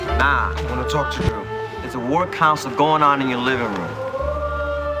Nah, I wanna talk to you. There's a war council going on in your living room.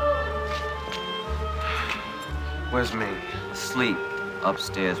 Where's me? Asleep,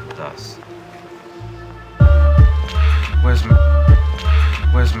 upstairs with us. Where's me?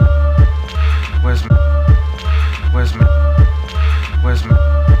 Where's me? Where's me? Where's me? Where's me?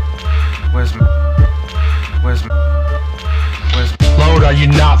 Where's me? Where's me? Where's me? Lord, are you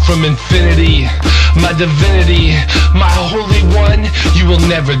not from infinity? My divinity, my holy one, you will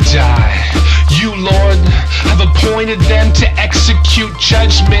never die. You, Lord, have appointed them to execute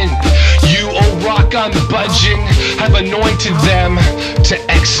judgment. You, O rock unbudging, have anointed them to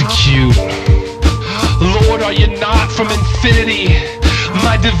execute. Lord, are you not from infinity?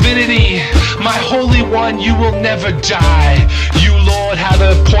 My divinity, my holy one, you will never die. You, Lord, have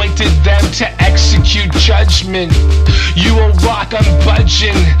appointed them to execute judgment. You, O rock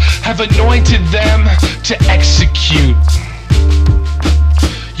unbudging, have anointed them to execute.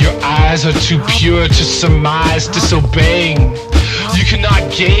 Your eyes are too pure to surmise disobeying. You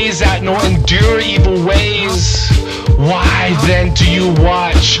cannot gaze at nor endure evil ways. Why then do you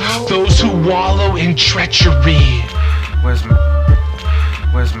watch those who wallow in treachery? Where's me?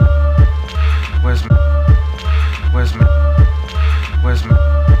 Where's me? Where's me? Where's me? Where's me?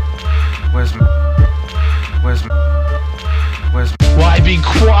 Where's me? Where's me? Where's me? Why be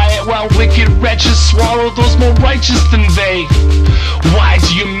quiet while wicked wretches swallow those more righteous than they? Why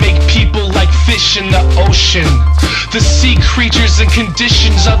do you make people like fish in the ocean? The sea creatures in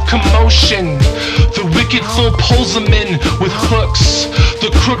conditions of commotion. The wicked fool pulls them in with hooks.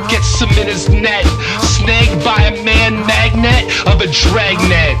 The crook gets them in his net, snagged by a man magnet of a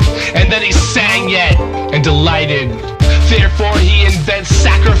dragnet. And then he sang yet and delighted. Therefore he invents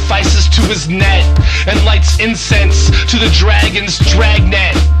sacrifices to his net and lights incense to the dragon's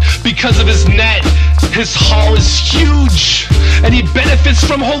dragnet. Because of his net, his haul is huge, and he benefits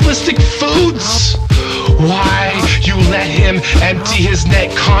from holistic foods. Why you let him empty his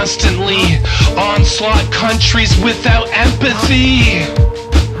net constantly? Onslaught countries without empathy.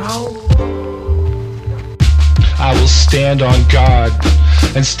 I will stand on guard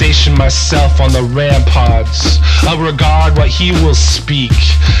and station myself on the ramparts. I'll regard what he will speak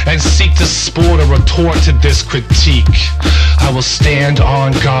and seek to sport a retort to this critique. I will stand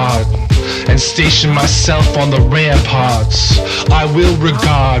on guard and station myself on the ramparts. I will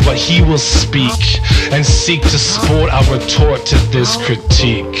regard what he will speak and seek to sport a retort to this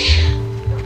critique.